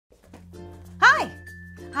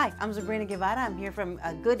Hi, I'm Sabrina Guevara. I'm here from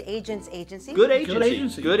Good Agents Agency. Good agency. Good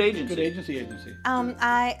agency. Good agency. Good agency. I'm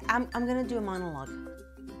gonna do a monologue.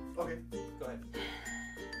 Okay, go ahead.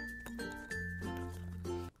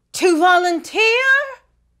 To volunteer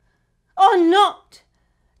or not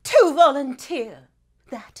to volunteer?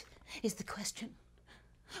 That is the question.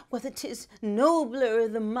 Whether 'tis nobler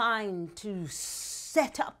the mind to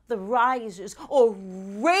set up the risers or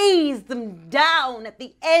raise them down at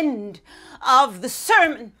the end of the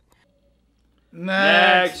sermon.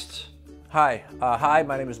 Next. Hi,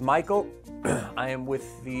 my name is Michael. I am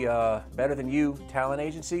with the Better Than You talent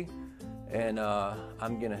agency, and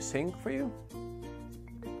I'm gonna sing for you.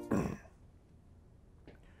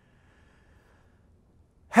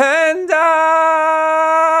 And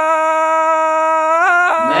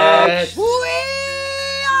Next. We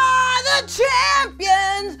are the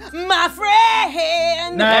champions, my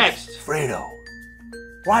friend. Next. Fredo,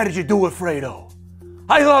 why did you do it, Fredo?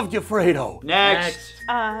 I loved you, Fredo. Next.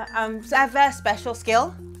 I have a special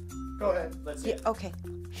skill. Go ahead. Let's see. Yeah, okay.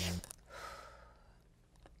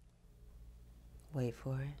 Wait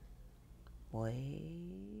for it.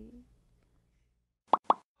 Wait.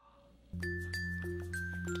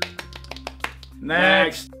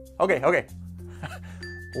 Next. Okay.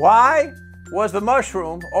 Why was the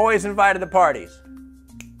mushroom always invited to parties?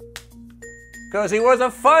 Because he was a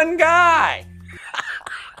fun guy.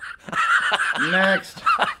 Next.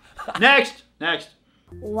 Next. Next.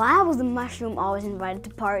 Why was the mushroom always invited to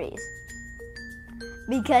parties?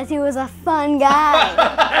 Because he was a fun guy.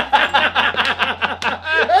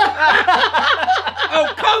 Oh,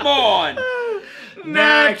 come on.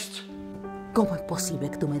 Next. ¿Cómo es posible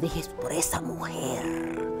que tú me dejes por esa mujer?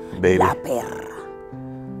 Baby, La perra.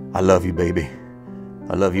 I love you, baby.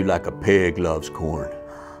 I love you like a pig loves corn.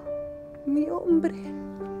 Mi hombre.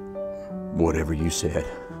 Whatever you said.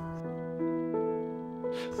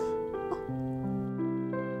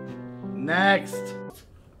 Next.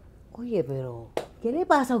 Oye, pero ¿qué le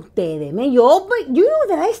pasa a ustedes? You know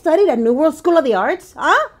that I studied at New World School of the Arts,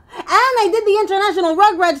 huh? And I did the International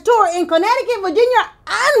Rugrats Tour in Connecticut, Virginia,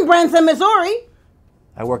 and Branson, Missouri.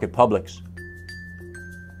 I work at Publix.